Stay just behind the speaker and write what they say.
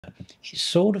it's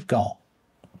sort of got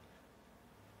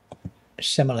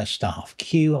similar stuff.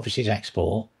 Q obviously is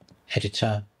export,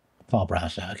 editor, file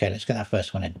browser. Okay, let's get that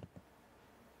first one in.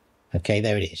 Okay,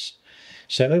 there it is.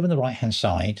 So over on the right hand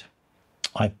side,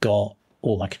 I've got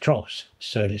all my controls.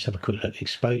 So let's have a quick look.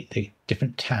 Expose the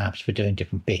different tabs for doing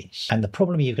different bits. And the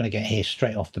problem you're going to get here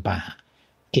straight off the bat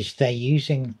is they're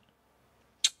using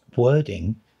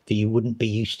wording that you wouldn't be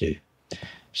used to.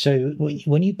 So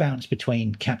when you bounce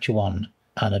between CaptureOne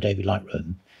and Adobe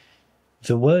Lightroom,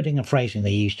 the wording and phrasing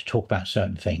they use to talk about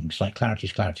certain things, like clarity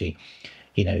is clarity,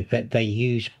 you know, they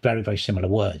use very, very similar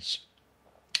words.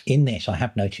 In this, I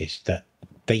have noticed that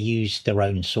they use their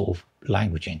own sort of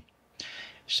languaging.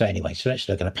 So anyway, so let's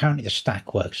look. And apparently the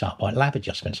stack works up by lab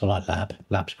adjustments. I like lab.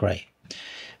 Lab's great.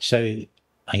 So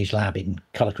I use lab in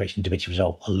color correction in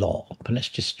DaVinciResolve a lot. But let's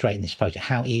just straighten this photo.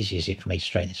 How easy is it for me to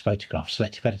straighten this photograph?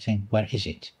 Selective editing, where is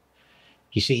it?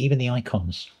 You see, even the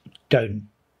icons don't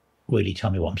really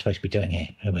tell me what I'm supposed to be doing here.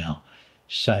 Here we are.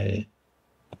 So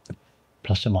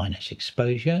plus or minus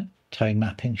exposure, tone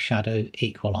mapping, shadow,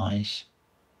 equalize.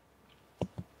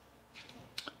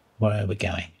 Where are we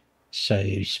going?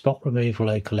 So spot removal,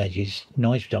 local edges,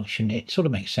 noise reduction, it sort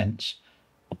of makes sense.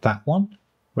 That one,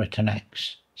 Return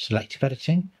X, selective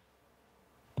editing.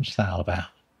 What's that all about?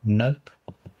 Nope.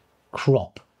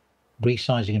 Crop,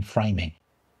 resizing and framing.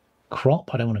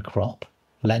 Crop, I don't want to crop.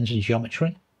 Lens and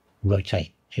geometry,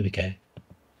 rotate. Here we go.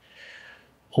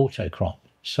 Auto crop,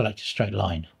 select a straight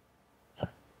line.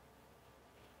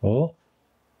 Or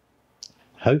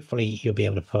hopefully you'll be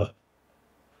able to put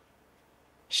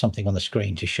something on the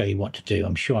screen to show you what to do.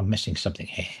 I'm sure I'm missing something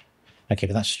here. Okay,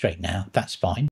 but that's straight now. That's fine.